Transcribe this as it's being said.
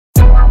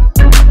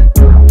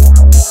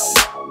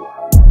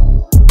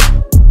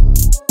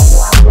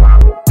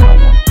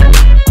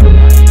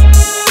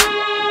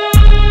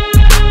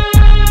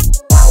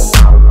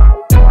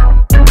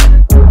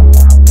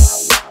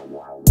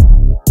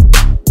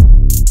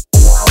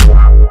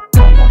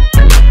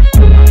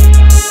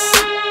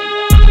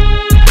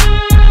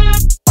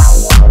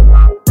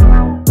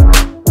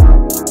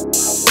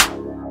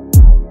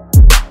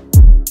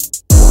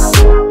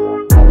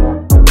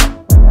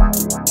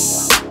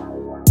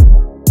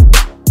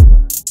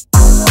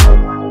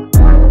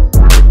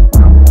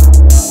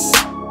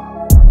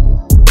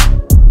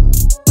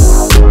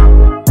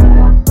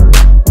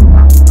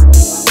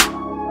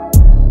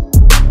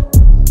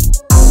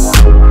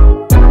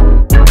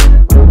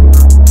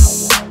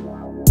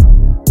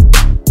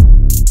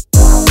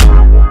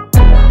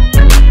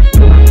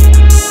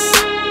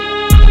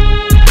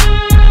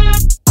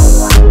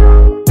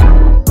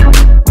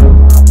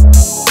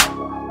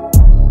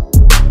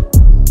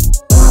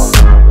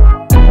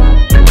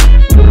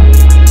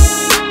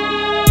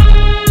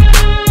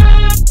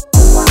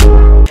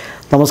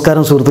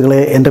നമസ്കാരം സുഹൃത്തുക്കളെ,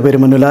 എൻ്റെ പേര്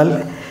മനുലാൽ.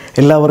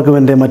 എല്ലാവർക്കും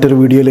എൻ്റെ മറ്റൊരു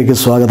വീഡിയോയിലേക്ക്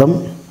സ്വാഗതം.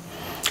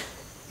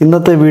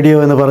 ഇന്നത്തെ വീഡിയോ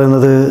എന്ന്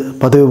പറയുന്നത്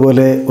പതിവ്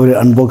പോലെ ഒരു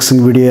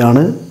അൺബോക്സിംഗ് വീഡിയോ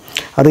ആണ്.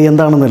 അത്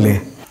എന്താണെന്നല്ലേ,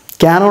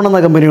 കാനോൺ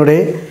എന്ന കമ്പനിയുടെ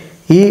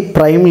ഈ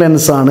പ്രൈം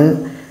ലെൻസാണ്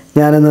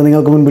ഞാനിന്ന്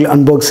നിങ്ങൾക്ക് മുൻപിൽ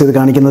അൺബോക്സ് ചെയ്ത്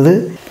കാണിക്കുന്നത്.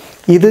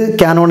 ഇത്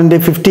കാനോണിൻ്റെ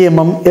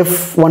 50mm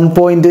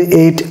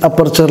f1.8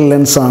 അപ്പർച്ചർ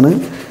ലെൻസാണ്,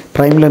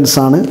 പ്രൈം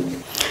ലെൻസാണ്.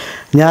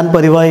 ഞാൻ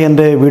പതിവായി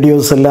എൻ്റെ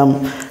വീഡിയോസ് എല്ലാം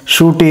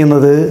ഷൂട്ട്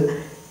ചെയ്യുന്നത്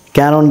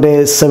കാനോണിൻ്റെ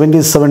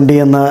 7070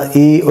 എന്ന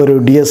ഈ ഒരു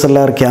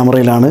DSLR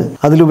ക്യാമറയിലാണ്.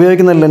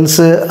 അതിലുപയോഗിക്കുന്ന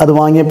ലെൻസ് അത്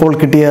വാങ്ങിയപ്പോൾ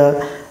കിട്ടിയ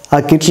ആ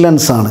കിറ്റ്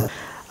ലെൻസാണ്.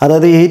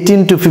 അതായത്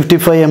 18 to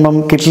 55mm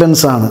കിറ്റ്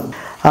ലെൻസാണ്.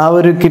 ആ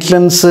ഒരു കിറ്റ്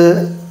ലെൻസ്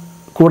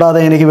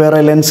കൂടാതെ എനിക്ക്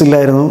വേറെ ലെൻസ്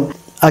ഇല്ലായിരുന്നു.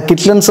 ആ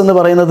കിറ്റ് ലെൻസ് എന്ന്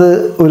പറയുന്നത്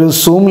ഒരു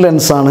സൂം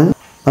ലെൻസാണ്.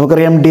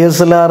 നമുക്കറിയാം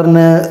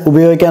DSLRന്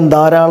ഉപയോഗിക്കാൻ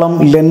ധാരാളം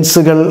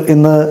ലെൻസുകൾ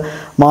ഇന്ന്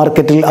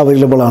മാർക്കറ്റിൽ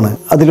അവൈലബിൾ ആണ്.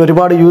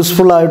 അതിലൊരുപാട്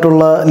യൂസ്ഫുൾ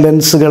ആയിട്ടുള്ള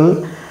ലെൻസുകൾ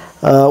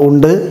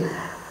ഉണ്ട്.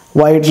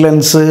 Wide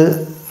lens,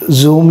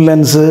 zoom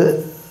lens,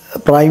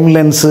 prime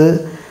lens,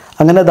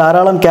 അങ്ങനെ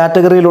ധാരാളം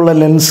കാറ്റഗറിയിലുള്ള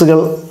ലെൻസുകൾ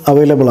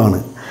അവൈലബിൾ ആണ്.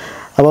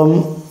 അപ്പം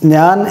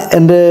ഞാൻ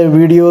എൻ്റെ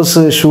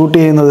വീഡിയോസ് ഷൂട്ട്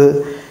ചെയ്യുന്നത്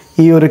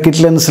ഈ ഒരു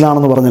കിറ്റ്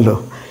ലെൻസിലാണെന്ന് പറഞ്ഞല്ലോ.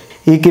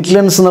 ഈ കിറ്റ്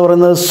ലെൻസ് എന്ന്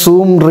പറയുന്നത്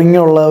സൂം റിങ്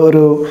ഉള്ള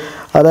ഒരു,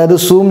 അതായത്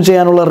സൂം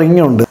ചെയ്യാനുള്ള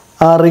റിങ് ഉണ്ട്.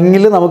 ആ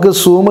റിങ്ങിൽ നമുക്ക്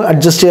സൂം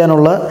അഡ്ജസ്റ്റ്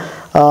ചെയ്യാനുള്ള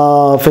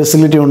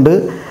ഫെസിലിറ്റി ഉണ്ട്.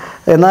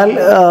 എന്നാൽ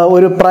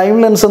ഒരു പ്രൈം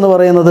ലെൻസ് എന്ന്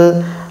പറയുന്നത്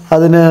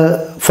അതിന്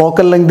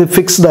ഫോക്കൽ ലെങ്ത്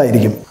ഫിക്സ്ഡ്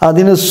ആയിരിക്കും,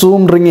 അതിന്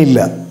സൂം റിങ്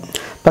ഇല്ല.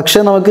 പക്ഷേ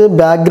നമുക്ക്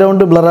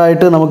ബാക്ക്ഗ്രൗണ്ട്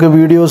ബ്ലറായിട്ട് നമുക്ക്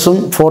വീഡിയോസും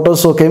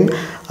ഫോട്ടോസും ഒക്കെയും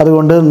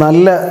അതുകൊണ്ട്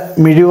നല്ല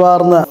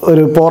മിഴിവാർന്ന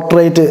ഒരു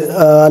പോർട്രേറ്റ്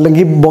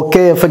അല്ലെങ്കിൽ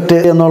ബൊക്കെ എഫക്റ്റ്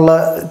എന്നുള്ള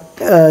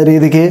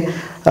രീതിക്ക്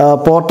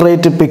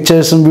പോർട്രേറ്റ്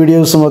പിക്ചേഴ്സും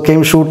വീഡിയോസും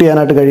ഒക്കെയും ഷൂട്ട്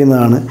ചെയ്യാനായിട്ട്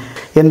കഴിയുന്നതാണ്.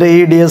 എൻ്റെ ഈ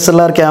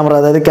DSLR ക്യാമറ,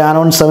 അതായത്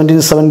കാനോൺ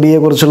 7070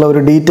 കുറിച്ചുള്ള ഒരു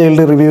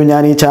ഡീറ്റെയിൽഡ് റിവ്യൂ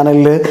ഞാൻ ഈ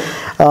ചാനലിൽ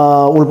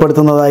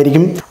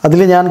ഉൾപ്പെടുത്തുന്നതായിരിക്കും. അതിൽ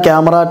ഞാൻ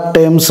ക്യാമറ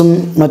ടേംസും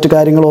മറ്റു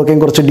കാര്യങ്ങളുമൊക്കെയും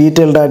കുറച്ച്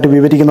ഡീറ്റെയിൽഡായിട്ട്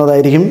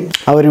വിവരിക്കുന്നതായിരിക്കും.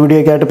 ആ ഒരു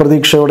വീഡിയോയ്ക്കായിട്ട്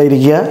പ്രതീക്ഷയോടെ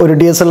ഇരിക്കുക. ഒരു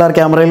DSLR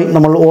ക്യാമറയിൽ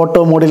നമ്മൾ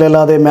ഓട്ടോ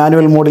മോഡിലല്ലാതെ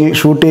മാനുവൽ മോഡിൽ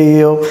ഷൂട്ട്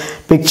ചെയ്യുകയോ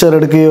പിക്ചർ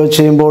എടുക്കുകയോ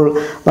ചെയ്യുമ്പോൾ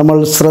നമ്മൾ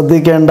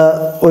ശ്രദ്ധിക്കേണ്ട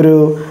ഒരു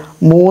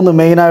 3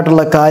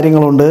 മെയിനായിട്ടുള്ള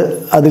കാര്യങ്ങളുണ്ട്.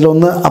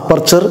 അതിലൊന്ന്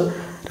അപ്പർച്ചർ,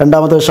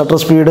 രണ്ടാമത്തേത് ഷട്ടർ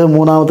സ്പീഡ്,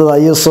 മൂന്നാമത്തേത്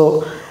ISO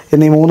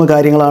എന്നീ 3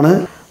 കാര്യങ്ങളാണ്.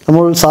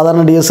 നമ്മൾ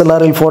സാധാരണ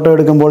DSLRൽ ഫോട്ടോ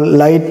എടുക്കുമ്പോൾ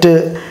ലൈറ്റ്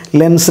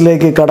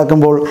ലെൻസിലേക്ക്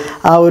കടക്കുമ്പോൾ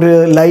ആ ഒരു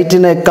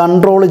ലൈറ്റിനെ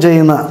കൺട്രോൾ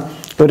ചെയ്യുന്ന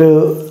ഒരു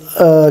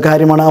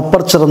കാര്യമാണ്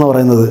അപ്പർച്ചർ എന്ന്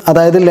പറയുന്നത്.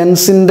 അതായത്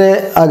ലെൻസിൻ്റെ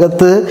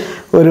അകത്ത്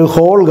ഒരു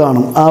ഹോൾ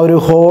കാണും. ആ ഒരു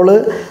ഹോള്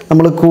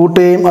നമ്മൾ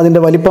കൂട്ടുകയും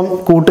അതിൻ്റെ വലിപ്പം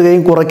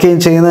കൂട്ടുകയും കുറയ്ക്കുകയും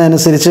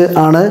ചെയ്യുന്നതനുസരിച്ച്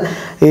ആണ്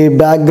ഈ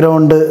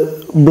ബാക്ക്ഗ്രൗണ്ട്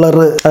ബ്ലർ,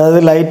 അതായത്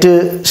ലൈറ്റ്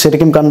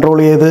ശരിക്കും കൺട്രോൾ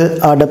ചെയ്ത്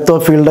ആ ഡെപ്ത്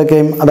ഓഫ്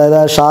ഫീൽഡൊക്കെയും, അതായത്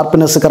ആ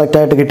ഷാർപ്പ്നെസ്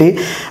കറക്റ്റായിട്ട് കിട്ടി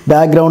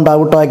ബാക്ക്ഗ്രൗണ്ട്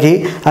ഔട്ടാക്കി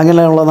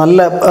അങ്ങനെയുള്ള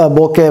നല്ല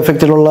ബോക്കെ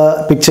എഫക്റ്റിലുള്ള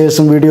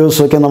പിക്ചേഴ്സും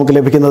വീഡിയോസും ഒക്കെ നമുക്ക്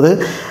ലഭിക്കുന്നത്.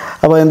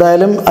 അപ്പോൾ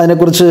എന്തായാലും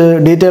അതിനെക്കുറിച്ച്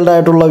ഡീറ്റെയിൽഡ്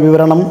ആയിട്ടുള്ള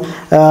വിവരണം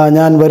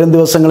ഞാൻ വരും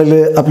ദിവസങ്ങളിൽ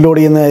അപ്ലോഡ്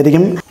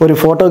ചെയ്യുന്നതായിരിക്കും. ഒരു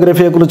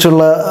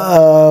ഫോട്ടോഗ്രാഫിയെക്കുറിച്ചുള്ള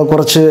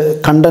കുറച്ച്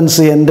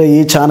കണ്ടൻസ് എൻ്റെ ഈ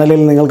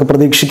ചാനലിൽ നിങ്ങൾക്ക്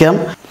പ്രതീക്ഷിക്കാം.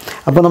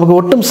 അപ്പോൾ നമുക്ക്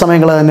ഒട്ടും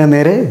സമയം കളയാതെ തന്നെ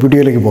നേരെ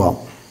വീഡിയോയിലേക്ക് പോകാം.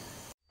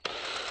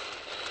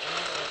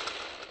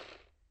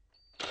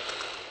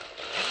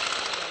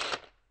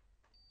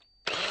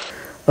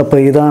 അപ്പോൾ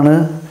ഇതാണ്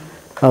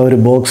ആ ഒരു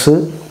ബോക്സ്.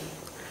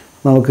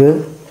 നമുക്ക്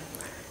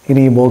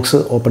ഇനി ഈ ബോക്സ്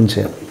ഓപ്പൺ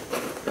ചെയ്യാം.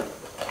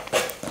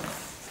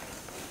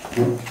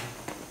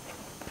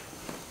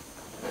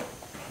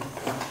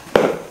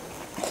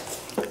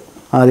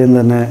 ആദ്യം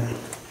തന്നെ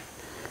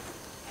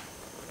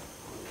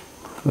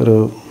ഒരു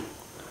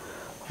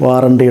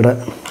വാറണ്ടിയുടെ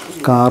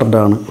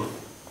കാർഡാണ്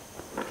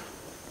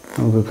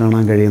നമുക്ക്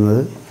കാണാൻ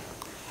കഴിയുന്നത്.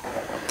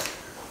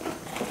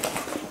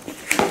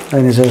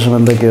 അതിനുശേഷം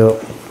എന്തൊക്കെയോ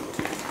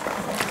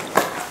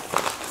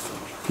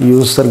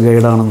യൂസർ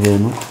ഗൈഡാണെന്ന്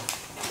തോന്നുന്നു.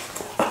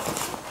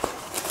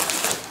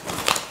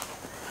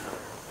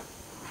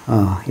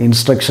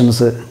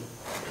 ഇൻസ്ട്രക്ഷൻസ്,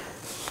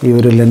 ഈ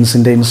ഒരു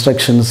ലെൻസിൻ്റെ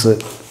ഇൻസ്ട്രക്ഷൻസ്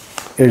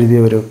എഴുതിയ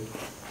ഒരു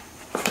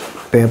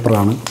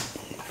പേപ്പറാണ്.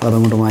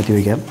 അതങ്ങോട്ട് മാറ്റി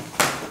വയ്ക്കാം.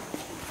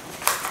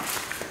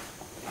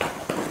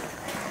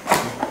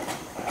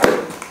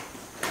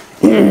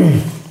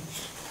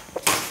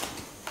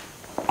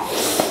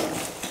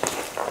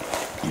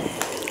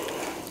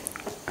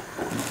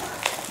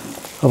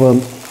 അപ്പം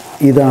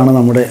ഇതാണ്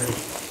നമ്മുടെ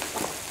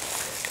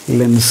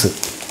ലെൻസ്.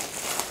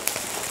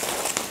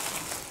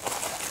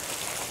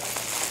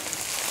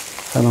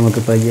 അത്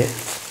നമുക്ക് പയ്യെ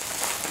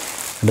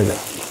എടുക്കാം.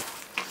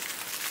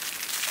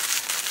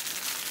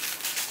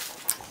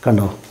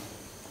 കണ്ടോ,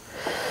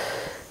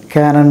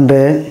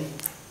 കാനൻ്റെ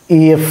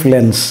EF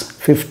lens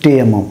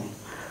 50mm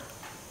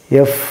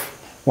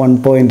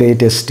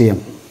f1.8 STM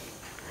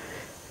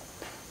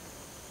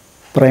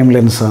prime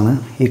ലെൻസാണ്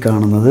ഈ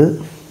കാണുന്നത്.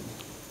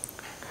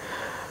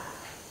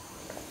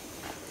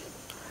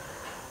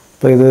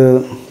 അപ്പോൾ ഇത്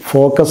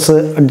ഫോക്കസ്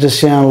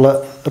അഡ്ജസ്റ്റ് ചെയ്യാനുള്ള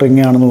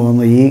റിങ്ങാണെന്ന്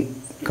തോന്നുന്നു. ഈ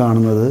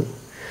കാണുന്നത്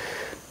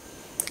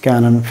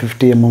കാനൺ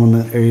 50mm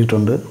എന്ന്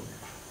എഴുതിയിട്ടുണ്ട്.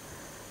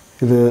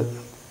 ഇത്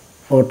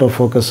ഓട്ടോ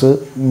ഫോക്കസ്,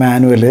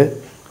 മാനുവൽ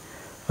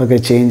ഒക്കെ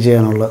ചേഞ്ച്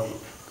ചെയ്യാനുള്ള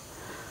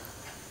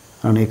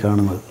ആണ് ഈ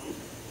കാണുന്നത്.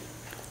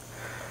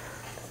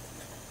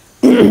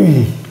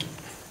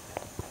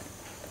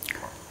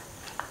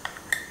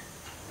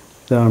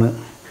 ഇതാണ്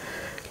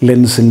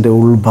ലെൻസിൻ്റെ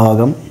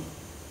ഉൾഭാഗം.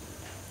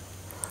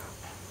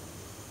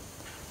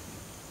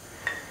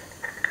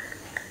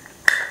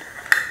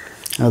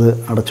 അത്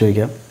അടച്ചു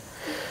വയ്ക്കാം.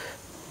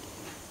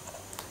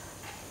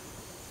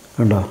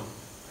 കണ്ടോ,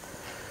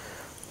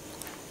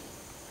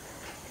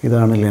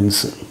 ഇതാണ്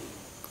ലെൻസ്.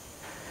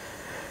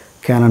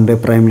 കാനൻ്റെ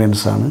പ്രൈം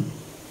ലെൻസാണ്.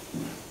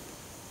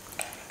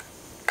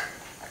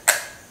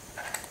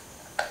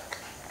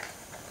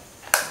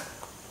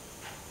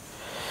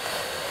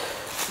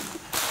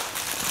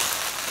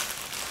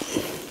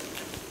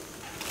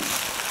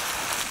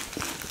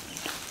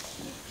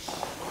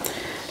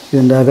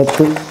 ഇതിൻ്റെ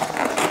അകത്ത്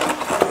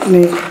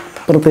ഇനി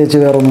പ്രത്യേകിച്ച്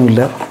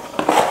വേറൊന്നുമില്ല.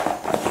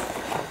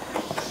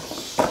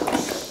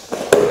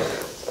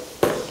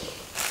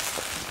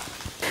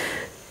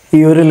 ഈ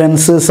ഒരു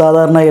ലെൻസ്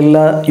സാധാരണ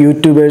എല്ലാ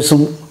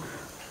യൂട്യൂബേഴ്സും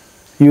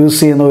യൂസ്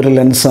ചെയ്യുന്ന ഒരു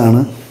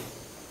ലെൻസാണ്.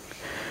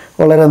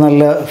 വളരെ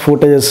നല്ല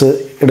ഫൂട്ടേജസ്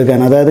എടുക്കാൻ.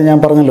 അതായത് ഞാൻ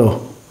പറഞ്ഞല്ലോ,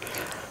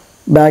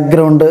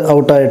 ബാക്ക്ഗ്രൗണ്ട്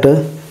ഔട്ടായിട്ട്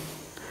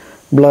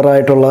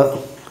ബ്ലറായിട്ടുള്ള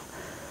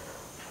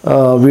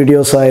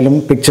വീഡിയോസായാലും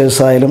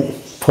പിക്ചേഴ്സായാലും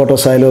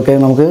ഫോട്ടോസായാലും ഒക്കെ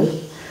നമുക്ക്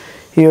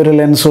ഈ ഒരു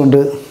ലെൻസ്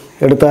കൊണ്ട്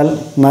എടുത്താൽ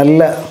നല്ല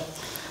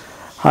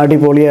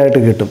അടിപൊളിയായിട്ട്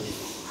കിട്ടും.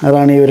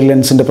 അതാണ് ഈ ഒരു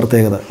ലെൻസിൻ്റെ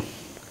പ്രത്യേകത.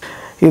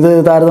 ഇത്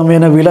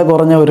താരതമ്യേന വില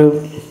കുറഞ്ഞ ഒരു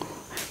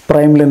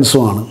പ്രൈം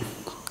ലെൻസുമാണ്.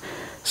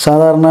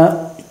 സാധാരണ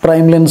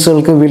പ്രൈം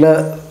ലെൻസുകൾക്ക് വില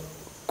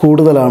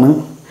കൂടുതലാണ്.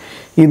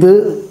 ഇത്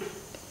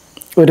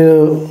ഒരു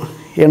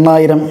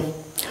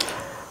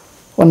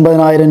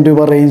 8,000-9,000 രൂപ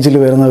റേഞ്ചിൽ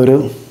വരുന്ന ഒരു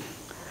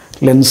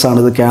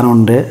ലെൻസാണിത്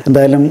കാനോണിൻ്റെ.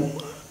 എന്തായാലും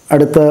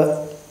അടുത്ത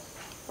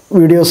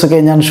വീഡിയോസൊക്കെ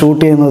ഞാൻ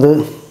ഷൂട്ട് ചെയ്യുന്നത്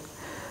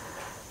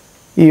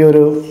ഈ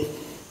ഒരു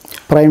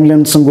പ്രൈം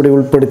ലെൻസും കൂടി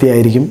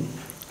ഉൾപ്പെടുത്തിയായിരിക്കും.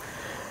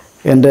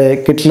 എൻ്റെ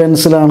കിറ്റ്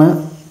ലെൻസിലാണ്,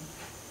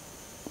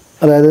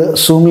 അതായത്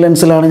സൂം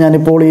ലെൻസിലാണ്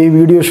ഞാനിപ്പോൾ ഈ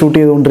വീഡിയോ ഷൂട്ട്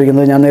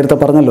ചെയ്തുകൊണ്ടിരിക്കുന്നത്. ഞാൻ നേരത്തെ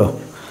പറഞ്ഞല്ലോ,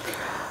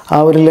 ആ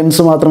ഒരു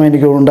ലെൻസ് മാത്രമേ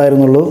എനിക്ക്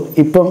ഉണ്ടായിരുന്നുള്ളൂ.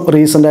 ഇപ്പം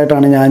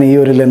റീസെൻ്റായിട്ടാണ് ഞാൻ ഈ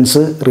ഒരു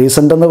ലെൻസ്,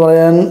 റീസെൻ്റ് എന്ന്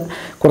പറയാൻ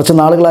കുറച്ച്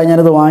നാളുകളായി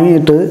ഞാനിത്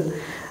വാങ്ങിയിട്ട്,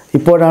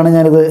 ഇപ്പോഴാണ്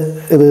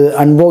ഇത്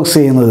അൺബോക്സ്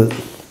ചെയ്യുന്നത്.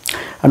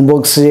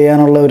 അൺബോക്സ്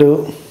ചെയ്യാനുള്ള ഒരു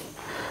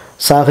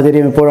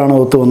സാഹചര്യം ഇപ്പോഴാണ്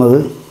ഒത്തു വന്നത്.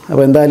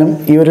 അപ്പോൾ എന്തായാലും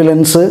ഈ ഒരു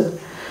ലെൻസ്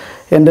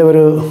എൻ്റെ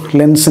ഒരു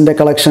ലെൻസിൻ്റെ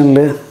കളക്ഷനിൽ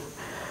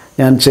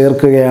ഞാൻ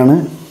ചേർക്കുകയാണ്.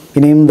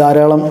 ഇനിയും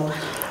ധാരാളം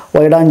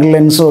വൈഡ് ആംഗിൾ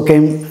ലെൻസും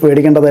ഒക്കെയും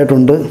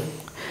മേടിക്കേണ്ടതായിട്ടുണ്ട്.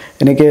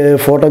 എനിക്ക്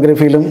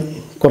ഫോട്ടോഗ്രാഫിയിലും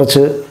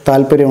കുറച്ച്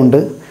താല്പര്യമുണ്ട്.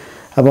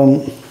 അപ്പം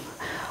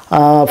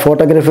ആ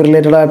ഫോട്ടോഗ്രാഫി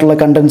റിലേറ്റഡ് ആയിട്ടുള്ള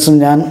കണ്ടൻസും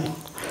ഞാൻ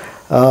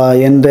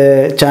എൻ്റെ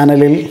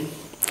ചാനലിൽ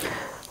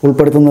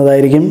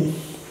ഉൾപ്പെടുത്തുന്നതായിരിക്കും.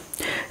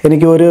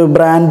 എനിക്ക് ഒരു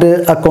ബ്രാൻഡ്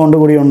അക്കൗണ്ട്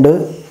കൂടിയുണ്ട്,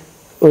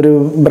 ഒരു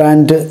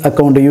ബ്രാൻഡ്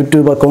അക്കൗണ്ട്,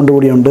 യൂട്യൂബ് അക്കൗണ്ട്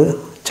കൂടിയുണ്ട്,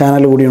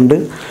 ചാനൽ കൂടിയുണ്ട്.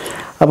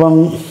 അപ്പം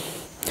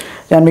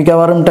ഞാൻ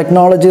മിക്കവാറും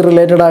ടെക്നോളജി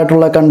റിലേറ്റഡ്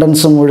ആയിട്ടുള്ള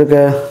കണ്ടൻസും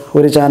മുഴുക്കെ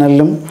ഒരു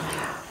ചാനലിലും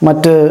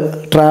മറ്റ്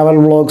ട്രാവൽ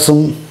വ്ളോഗ്സും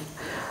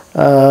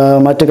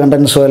മറ്റ്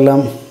കണ്ടൻസും എല്ലാം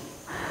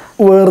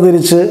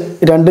വേർതിരിച്ച്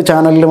 2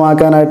 ചാനലിലും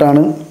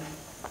ആക്കാനായിട്ടാണ്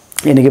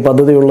എനിക്ക്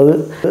പദ്ധതിയുള്ളത്.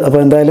 അപ്പോൾ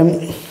എന്തായാലും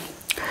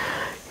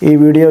ഈ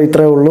വീഡിയോ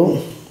ഇത്രയേ ഉള്ളൂ.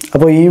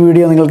 അപ്പോൾ ഈ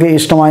വീഡിയോ നിങ്ങൾക്ക്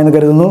ഇഷ്ടമായെന്ന്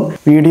കരുതുന്നു.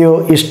 വീഡിയോ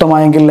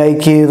ഇഷ്ടമായെങ്കിൽ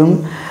ലൈക്ക് ചെയ്തും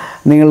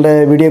നിങ്ങളുടെ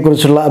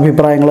വീഡിയോയെക്കുറിച്ചുള്ള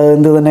അഭിപ്രായങ്ങൾ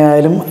എന്ത്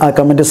തന്നെയായാലും ആ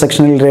കമൻറ്റ്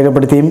സെക്ഷനിൽ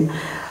രേഖപ്പെടുത്തിയും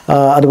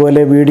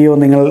അതുപോലെ വീഡിയോ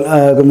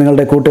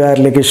നിങ്ങളുടെ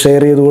കൂട്ടുകാരിലേക്ക്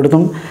ഷെയർ ചെയ്ത്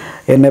കൊടുത്തും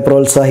എന്നെ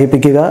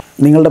പ്രോത്സാഹിപ്പിക്കുക.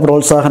 നിങ്ങളുടെ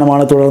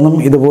പ്രോത്സാഹനമാണ് തുടർന്നും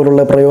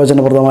ഇതുപോലുള്ള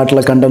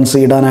പ്രയോജനപ്രദമായിട്ടുള്ള കണ്ടൻസ്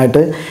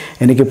ഇടാനായിട്ട്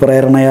എനിക്ക്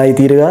പ്രേരണയായി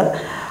തീരുക.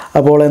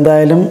 അപ്പോൾ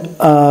എന്തായാലും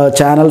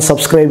ചാനൽ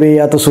സബ്സ്ക്രൈബ്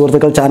ചെയ്യാത്ത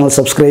സുഹൃത്തുക്കൾ ചാനൽ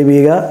സബ്സ്ക്രൈബ്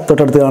ചെയ്യുക.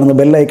 തൊട്ടടുത്ത് കാണുന്ന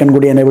ബെൽ ഐക്കൺ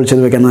കൂടി എനേബിൾ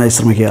ചെയ്ത് വെക്കാനായി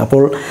ശ്രമിക്കുക.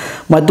 അപ്പോൾ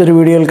മറ്റൊരു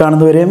വീഡിയോയിൽ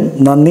കാണുന്നവരെയും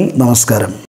നന്ദി, നമസ്കാരം.